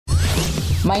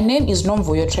My name is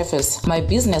Nomvuyo Treffers. My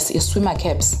business is Swimma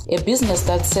Caps, a business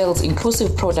that sells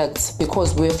inclusive products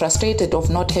because we're frustrated of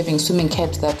not having swimming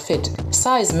caps that fit.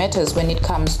 Size matters when it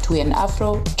comes to an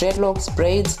afro, dreadlocks,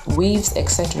 braids, weaves,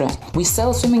 etc. We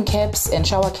sell swimming caps and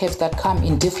shower caps that come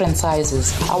in different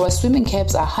sizes. Our swimming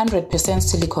caps are 100%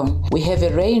 silicone. We have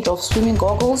a range of swimming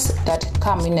goggles that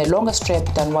come in a longer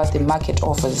strap than what the market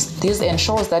offers. This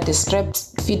ensures that the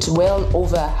straps fit well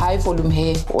over high volume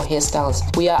hair or hairstyles.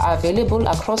 We are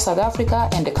available across South Africa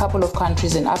and a couple of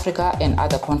countries in Africa and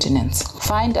other continents.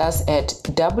 Find us at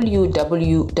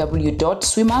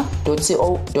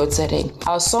www.swimma.co.za.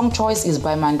 Our song choice is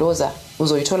by Mandoza.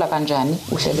 Uzoyithola kanjani?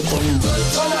 Uhleli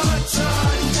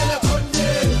khona.